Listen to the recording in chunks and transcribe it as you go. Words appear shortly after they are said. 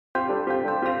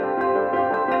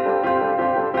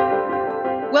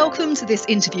Welcome to this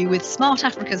interview with Smart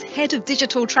Africa's Head of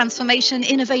Digital Transformation,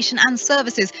 Innovation and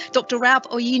Services, Dr. Rab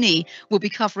Oyini. We'll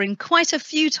be covering quite a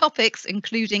few topics,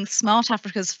 including Smart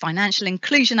Africa's financial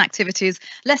inclusion activities,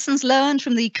 lessons learned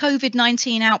from the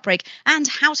COVID-19 outbreak, and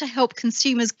how to help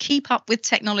consumers keep up with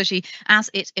technology as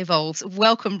it evolves.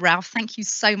 Welcome, Ralph. Thank you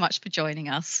so much for joining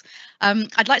us.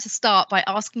 I'd like to start by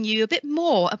asking you a bit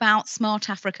more about Smart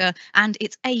Africa and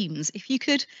its aims. If you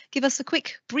could give us a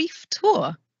quick, brief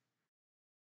tour.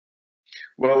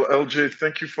 Well, LJ,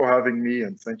 thank you for having me,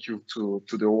 and thank you to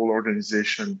the whole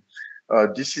organization.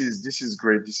 This is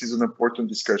great. This is an important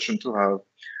discussion to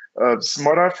have.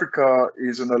 Smart Africa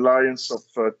is an alliance of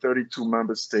 32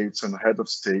 member states and head of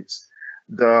states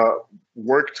that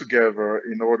work together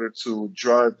in order to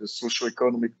drive the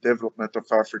socio-economic development of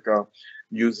Africa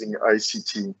using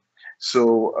ICT.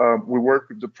 So we work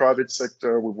with the private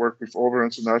sector, we work with other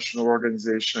international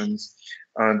organizations,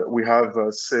 and we have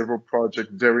several projects,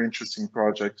 very interesting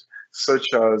projects, such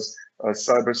as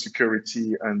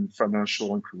cybersecurity and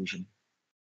financial inclusion.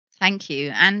 Thank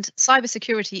you. And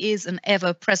cybersecurity is an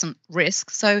ever-present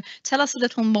risk. So tell us a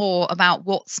little more about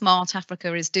what Smart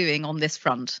Africa is doing on this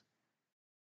front.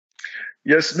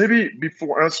 Yes, maybe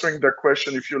before answering that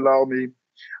question, if you allow me,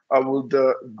 I would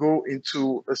go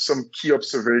into some key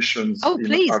observations in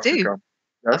please Africa. Do. Yes?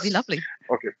 That'd be lovely.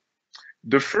 Okay.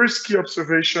 The first key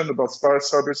observation about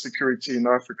cybersecurity in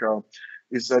Africa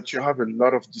is that you have a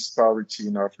lot of disparity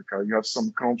in Africa. You have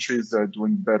some countries that are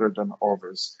doing better than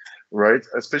others, right?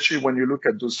 Especially when you look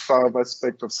at those 5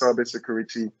 aspects of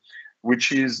cybersecurity,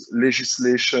 which is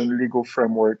legislation, legal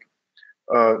framework,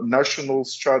 national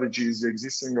strategies, the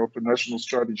existing of the national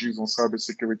strategies on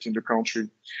cybersecurity in the country,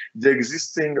 the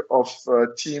existing of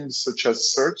teams such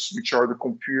as CERTs, which are the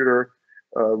computer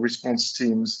response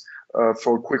teams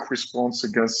for quick response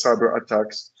against cyber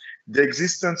attacks, the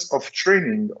existence of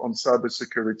training on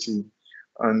cybersecurity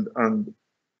and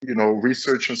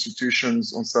research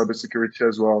institutions on cybersecurity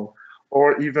as well,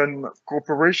 or even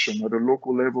cooperation at a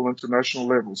local level, international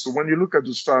level. So when you look at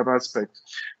those 5 aspects,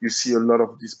 you see a lot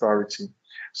of disparity.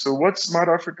 So what Smart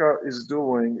Africa is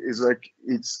doing is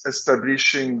it's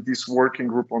establishing this working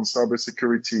group on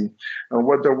cybersecurity. And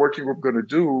what the working group going to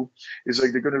do is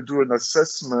they're going to do an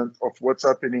assessment of what's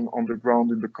happening on the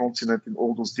ground in the continent in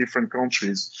all those different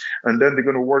countries. And then they're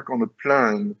going to work on a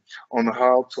plan on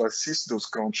how to assist those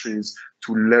countries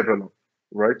to level up,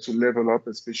 right? To level up,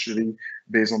 especially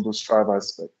based on those 5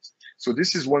 aspects. So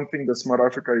this is one thing that Smart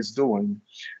Africa is doing.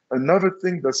 Another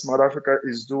thing that Smart Africa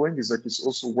is doing is it's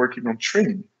also working on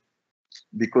training,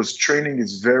 because training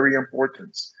is very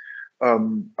important.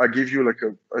 I give you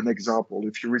an example.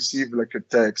 If you receive a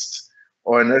text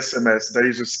or an SMS that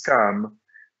is a scam,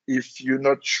 if you're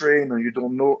not trained and you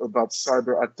don't know about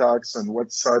cyber attacks and what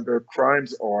cyber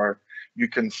crimes are, you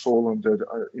can fall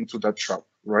into that trap,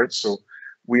 right? So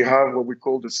we have what we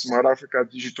call the Smart Africa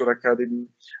Digital Academy,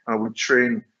 and we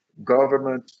train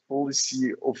government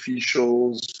policy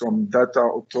officials from data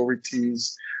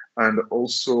authorities, and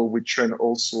also we train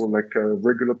also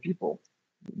regular people,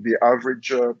 the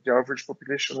average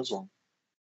population as well.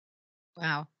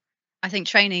 Wow. I think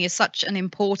training is such an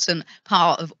important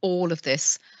part of all of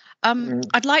this.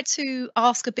 I'd like to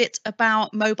ask a bit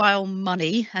about mobile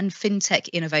money and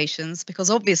fintech innovations, because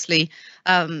obviously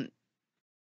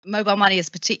mobile money is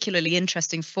particularly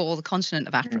interesting for the continent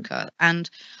of Africa. And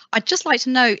I'd just like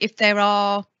to know if there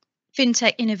are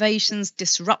fintech innovations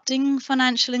disrupting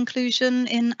financial inclusion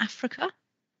in Africa.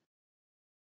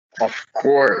 Of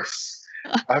course.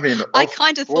 I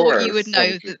kind of thought you would know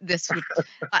that this would,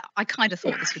 I kind of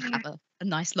thought this would have a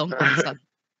nice long answer.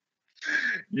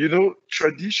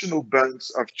 Traditional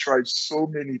banks have tried so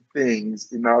many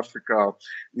things in Africa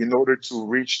in order to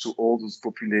reach to all those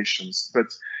populations, but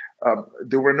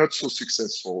they were not so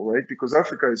successful, right? Because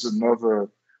Africa is another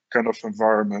kind of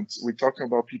environment. We're talking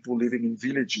about people living in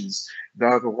villages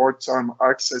that have a hard time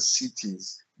access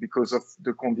cities because of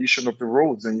the condition of the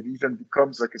roads, and it even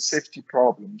becomes a safety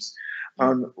problems.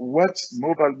 And what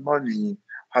mobile money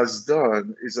has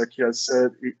done is, he has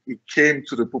said, it came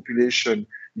to the population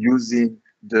using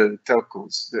the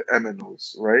telcos, the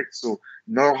MNOs, right? So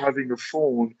now having a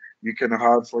phone, you can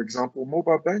have, for example,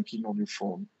 mobile banking on your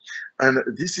phone. And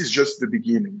this is just the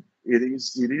beginning. It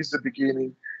is the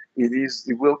beginning.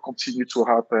 It will continue to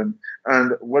happen.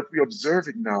 And what we're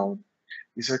observing now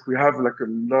is we have a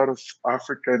lot of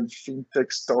African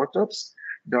fintech startups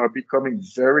that are becoming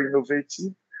very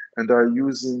innovative and are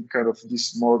using kind of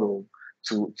this model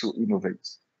to innovate.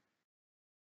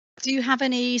 Do you have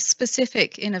any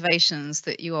specific innovations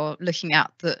that you are looking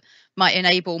at that might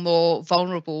enable more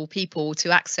vulnerable people to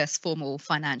access formal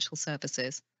financial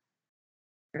services?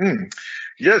 Mm.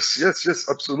 Yes,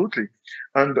 absolutely.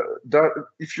 And that,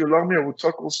 if you allow me, I will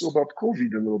talk also about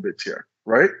COVID a little bit here,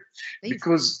 right? Please.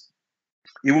 Because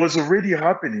it was already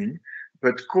happening,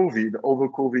 but over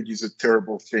COVID is a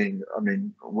terrible thing. I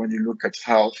mean, when you look at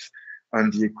health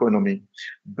and the economy,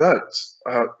 but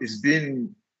it's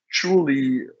been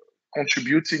truly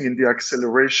contributing in the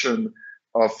acceleration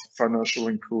of financial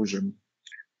inclusion.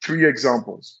 Three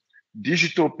examples: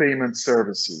 digital payment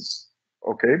services.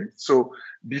 Okay, so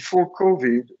before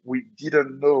COVID, we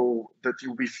didn't know that it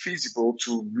would be feasible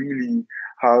to really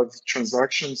have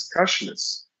transactions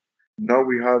cashless. Now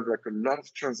we have like a lot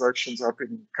of transactions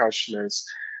happening cashless,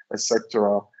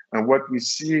 etc. And what we're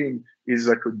seeing is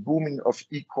like a booming of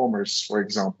e-commerce, for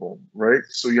example, right?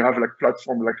 So you have like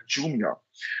platform like Jumia.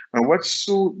 And what's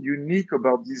so unique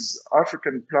about these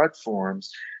African platforms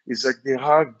is that they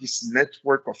have this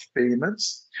network of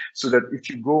payments, so that if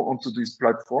you go onto this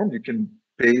platform, you can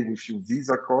pay with your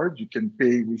Visa card, you can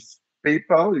pay with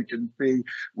PayPal, you can pay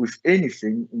with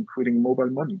anything, including mobile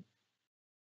money.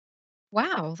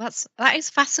 Wow, that is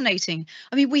fascinating.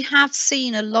 I mean, we have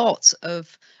seen a lot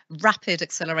of rapid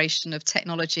acceleration of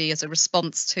technology as a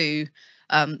response to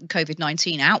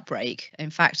COVID-19 outbreak. In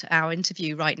fact, our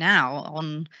interview right now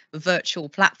on a virtual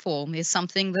platform is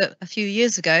something that a few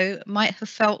years ago might have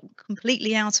felt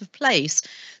completely out of place.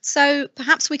 So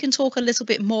perhaps we can talk a little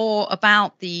bit more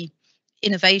about the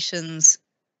innovations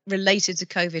related to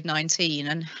COVID-19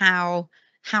 and how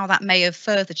that may have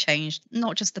further changed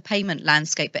not just the payment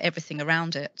landscape, but everything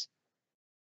around it.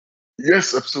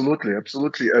 Yes, absolutely,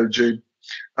 LJ.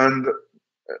 And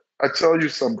I tell you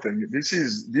something. This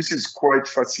is quite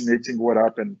fascinating what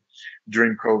happened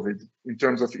during COVID in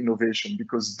terms of innovation,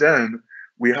 because then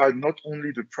we had not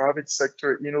only the private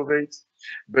sector innovate,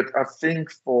 but I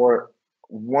think for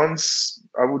once,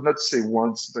 I would not say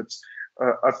once, but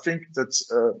I think that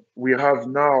we have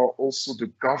now also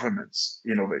the governments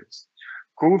innovate.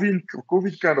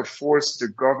 COVID kind of forced the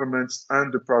governments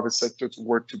and the private sector to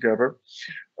work together,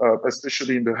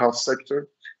 especially in the health sector.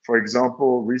 For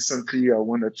example, recently,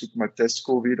 when I took my test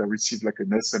COVID, I received like an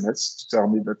SMS to tell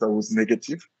me that I was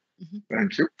negative. Mhm.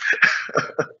 Thank you.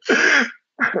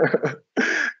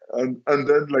 And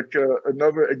then, like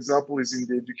another example is in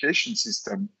the education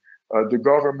system. The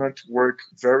government work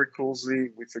very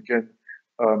closely with again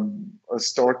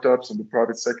startups and the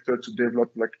private sector to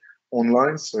develop like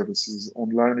online services,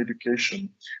 online education.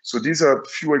 So these are a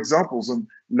few examples, and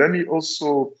let me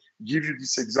also give you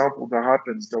this example that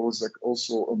happens that was like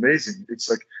also amazing. It's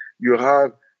like you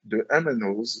have the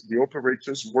MNOs, the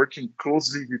operators working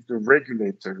closely with the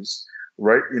regulators,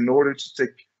 right, in order to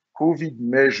take COVID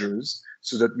measures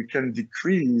so that we can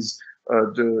decrease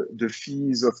the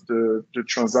fees of the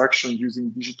transactions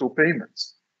using digital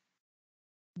payments.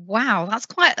 Wow, that's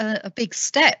quite a big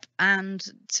step. And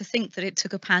to think that it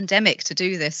took a pandemic to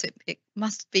do this, it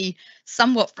must be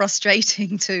somewhat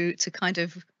frustrating to kind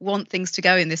of want things to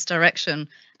go in this direction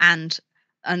and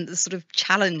the sort of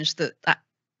challenge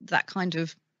that kind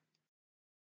of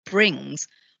brings.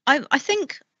 I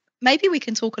think maybe we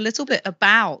can talk a little bit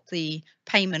about the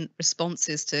payment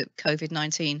responses to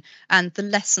COVID-19 and the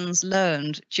lessons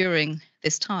learned during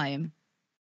this time.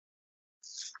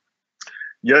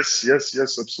 Yes,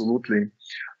 absolutely.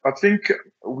 I think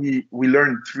we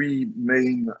learned three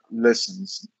main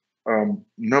lessons.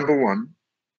 Number one,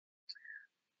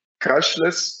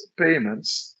 cashless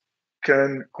payments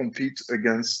can compete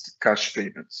against cash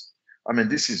payments. I mean,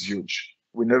 this is huge.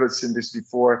 We never seen this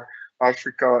before.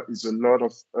 Africa is a lot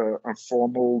of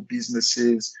informal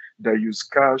businesses that use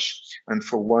cash, and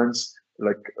for once,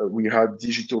 like we had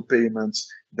digital payments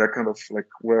that kind of like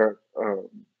were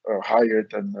higher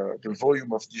than the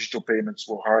volume of digital payments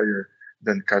were higher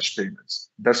than cash payments.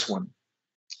 That's one.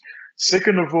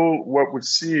 Second of all, what we've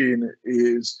seen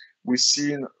is we've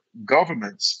seen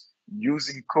governments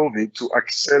using COVID to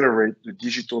accelerate the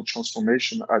digital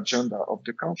transformation agenda of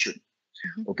the country.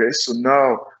 Mhm. Okay, so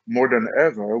now more than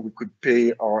ever, we could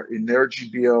pay our energy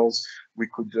bills. We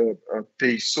could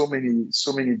pay so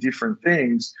many different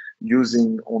things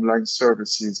using online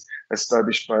services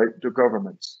established by the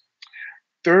government.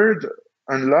 Third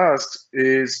and last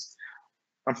is,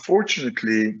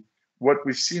 unfortunately, what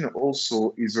we've seen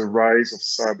also is a rise of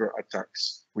cyber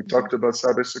attacks. We Mhm. talked about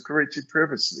cybersecurity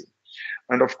previously.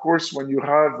 And of course, when you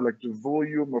have like the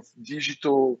volume of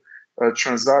digital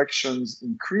transactions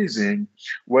increasing,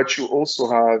 what you also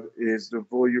have is the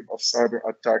volume of cyber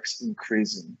attacks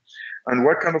increasing. And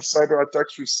what kind of cyber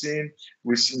attacks we've seen?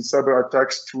 We've seen cyber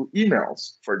attacks through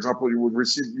emails. For example, you would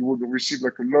receive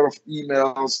like a lot of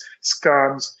emails,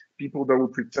 scams, people that will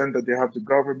pretend that they have the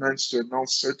governments to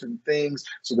announce certain things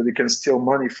so that they can steal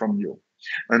money from you.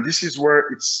 And this is where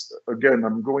it's, again,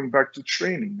 I'm going back to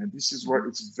training, and this is where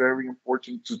it's very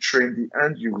important to train the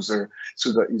end user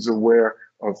so that he's aware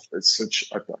of such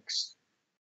attacks.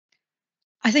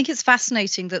 I think it's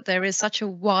fascinating that there is such a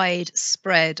wide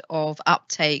spread of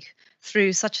uptake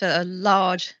through such a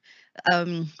large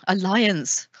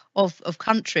alliance of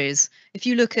countries. If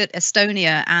you look at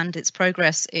Estonia and its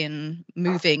progress in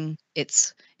moving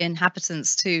its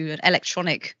inhabitants to an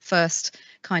electronic first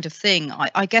kind of thing,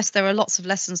 I guess there are lots of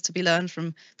lessons to be learned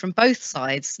from both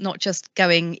sides, not just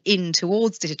going in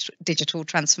towards digital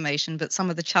transformation, but some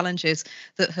of the challenges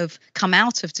that have come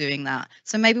out of doing that.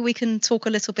 So maybe we can talk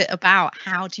a little bit about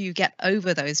how do you get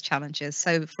over those challenges.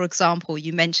 So, for example,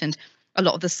 you mentioned a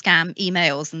lot of the scam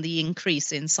emails and the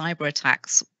increase in cyber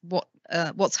attacks.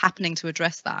 What's happening to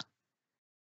address that?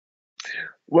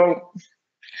 Well,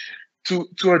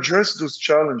 to address those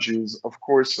challenges, of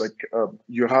course,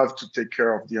 you have to take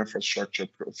care of the infrastructure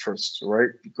first, right?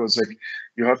 Because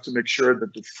you have to make sure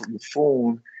that your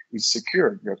phone is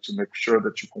secure. You have to make sure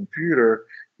that your computer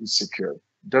is secure.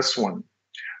 That's one.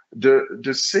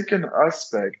 The second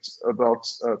aspect about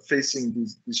facing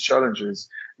these challenges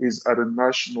is at a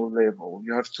national level.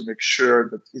 You have to make sure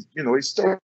that it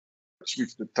starts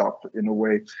with the top in a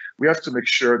way. We have to make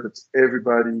sure that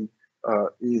everybody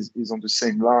is on the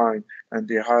same line and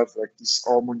they have this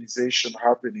harmonization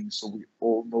happening, so we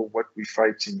all know what we're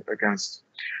fighting against.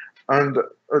 And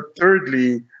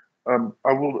thirdly,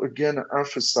 I will again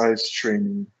emphasize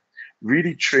training.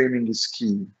 Really, training is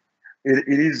key.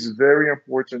 It is very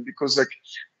important because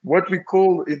what we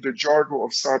call in the jargon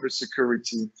of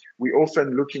cybersecurity, we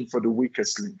often looking for the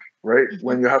weakest link, right? Mm-hmm.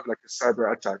 When you have a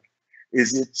cyber attack,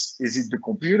 is it the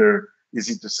computer?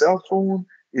 Is it the cell phone?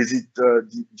 Is it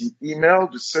the email,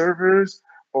 the servers,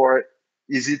 or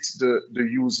is it the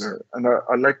user? And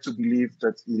I like to believe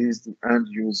that it is the end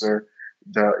user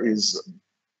that is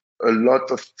a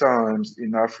lot of times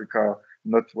in Africa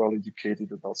not well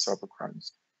educated about cyber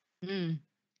crimes. Mm.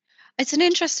 It's an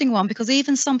interesting one because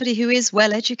even somebody who is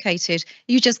well educated,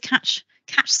 you just catch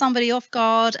somebody off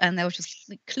guard and they'll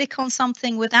just click on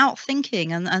something without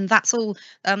thinking, and that's all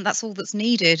that's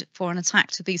needed for an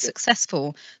attack to be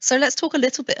successful. So let's talk a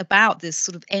little bit about this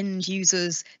sort of end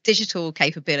users' digital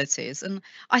capabilities. And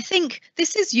I think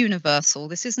this is universal.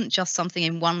 This isn't just something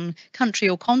in one country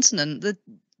or continent. The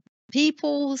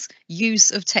people's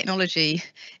use of technology,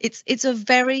 it's a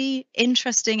very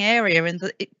interesting area in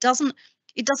that it doesn't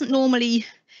normally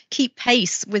keep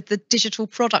pace with the digital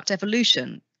product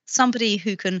evolution. Somebody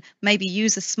who can maybe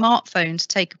use a smartphone to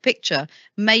take a picture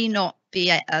may not be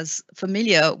as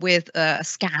familiar with a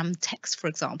scam text, for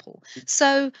example.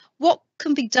 So what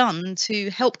can be done to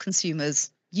help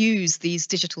consumers use these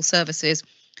digital services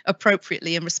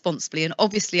appropriately and responsibly? And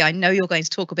obviously, I know you're going to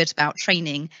talk a bit about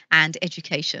training and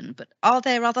education, but are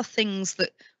there other things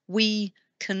that we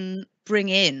can bring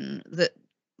in that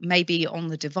maybe on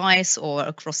the device or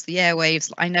across the airwaves?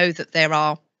 I know that there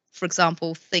are, for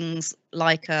example, things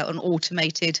like an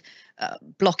automated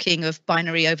blocking of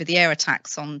binary over-the-air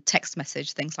attacks on text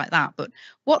message, things like that. But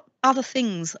what other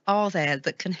things are there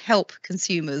that can help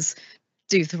consumers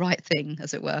do the right thing,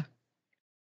 as it were?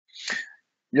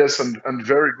 Yes, and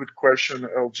very good question,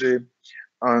 LJ.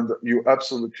 And you're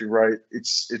absolutely right.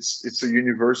 It's a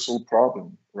universal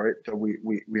problem, right, that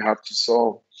we have to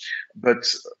solve. But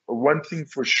one thing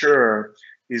for sure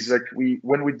is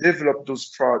when we develop those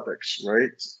products,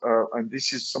 right, and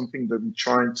this is something that we're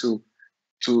trying to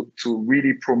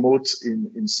really promote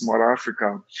in Smart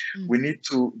Africa, we need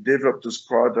to develop those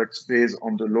products based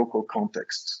on the local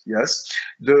context. Yes,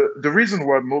 the reason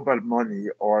why mobile money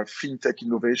or fintech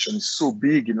innovation is so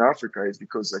big in Africa is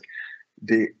because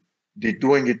they're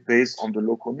doing it based on the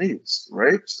local needs,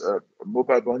 right?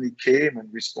 Mobile money came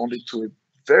and responded to a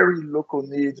very local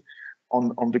need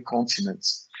on the continent.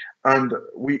 And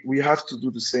we have to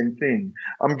do the same thing.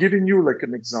 I'm giving you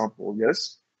an example,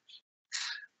 yes?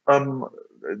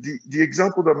 The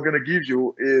example that I'm going to give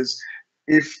you is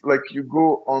if you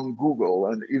go on Google,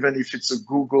 and even if it's a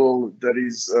Google that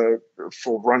is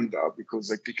for Rwanda,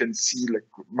 because you can see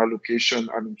my location,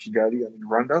 I'm in Kigali, I'm in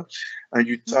Rwanda, and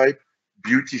you type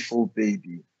beautiful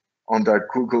baby on that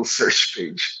Google search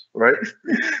page, right?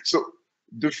 So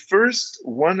the first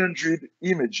 100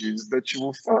 images that you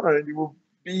will find, it will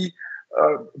be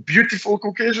beautiful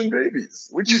Caucasian babies,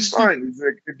 which is fine.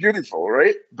 It's beautiful,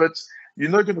 right? But you're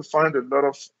not going to find a lot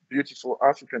of beautiful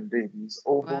African babies,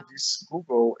 although this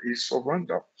Google is for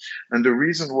Rwanda. And the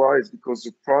reason why is because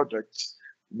the product,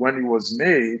 when it was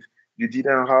made, you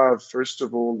didn't have, first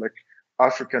of all,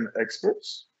 African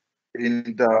experts in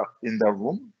the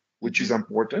room. which is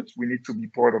important. We need to be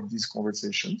part of these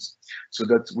conversations so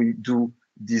that we do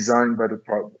design by the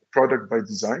product by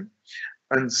design.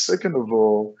 And second of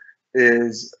all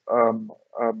is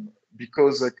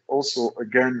because like also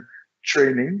again,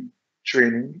 training,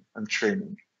 and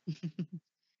training.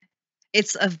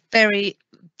 It's a very,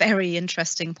 very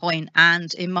interesting point.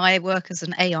 And in my work as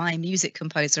an AI music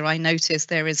composer, I noticed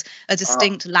there is a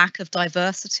distinct lack of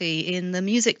diversity in the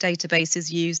music databases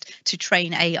used to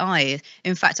train AI.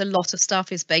 In fact, a lot of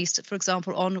stuff is based, for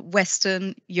example, on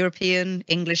Western European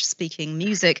English speaking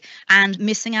music and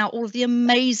missing out all of the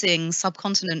amazing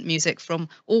subcontinent music from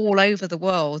all over the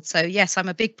world. So yes, I'm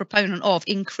a big proponent of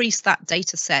increase that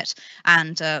data set.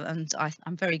 And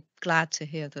I'm very glad to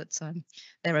hear that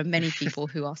there are many people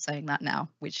who are saying that now,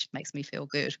 which makes me feel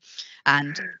good,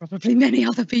 and probably many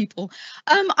other people.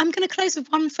 I'm going to close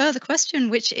with one further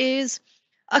question, which is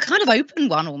a kind of open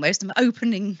one almost. I'm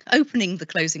opening the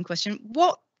closing question.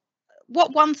 What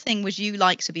one thing would you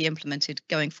like to be implemented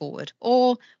going forward,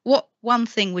 or what one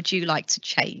thing would you like to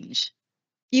change?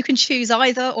 You can choose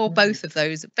either or both of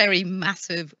those very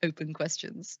massive open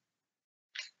questions.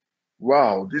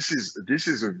 Wow, this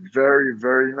is a very,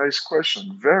 very nice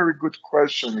question. Very good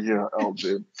question here,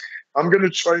 LJ. I'm gonna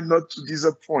try not to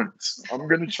disappoint.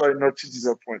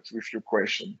 With your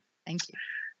question. Thank you.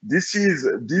 This is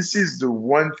the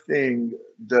one thing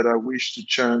that I wish to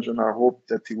change, and I hope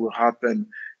that it will happen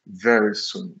very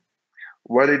soon.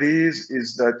 What it is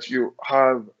that you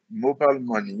have mobile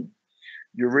money.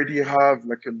 You already have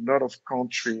like a lot of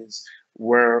countries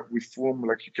where we form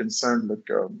like you can send like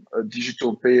a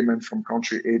digital payment from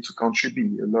country A to country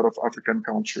B, a lot of African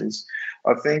countries.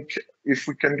 I think if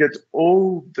we can get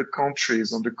all the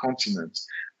countries on the continent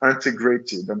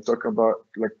integrated, I'm talking about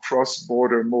like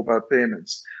cross-border mobile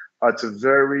payments at a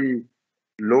very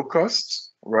low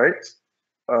cost, right?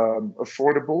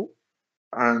 Affordable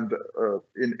and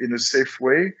in a safe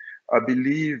way, I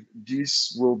believe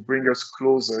this will bring us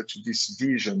closer to this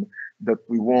vision that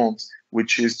we want,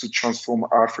 which is to transform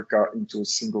Africa into a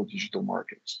single digital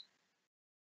market.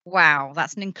 Wow,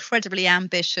 that's an incredibly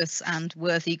ambitious and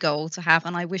worthy goal to have,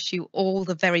 and I wish you all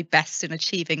the very best in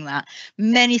achieving that.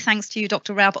 Many thanks to you,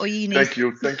 Dr. Raub Oyini.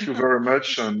 Thank you very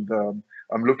much, and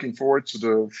I'm looking forward to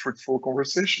the fruitful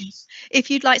conversations. If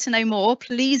you'd like to know more,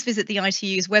 please visit the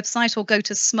ITU's website or go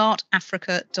to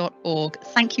smartafrica.org.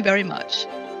 Thank you very much.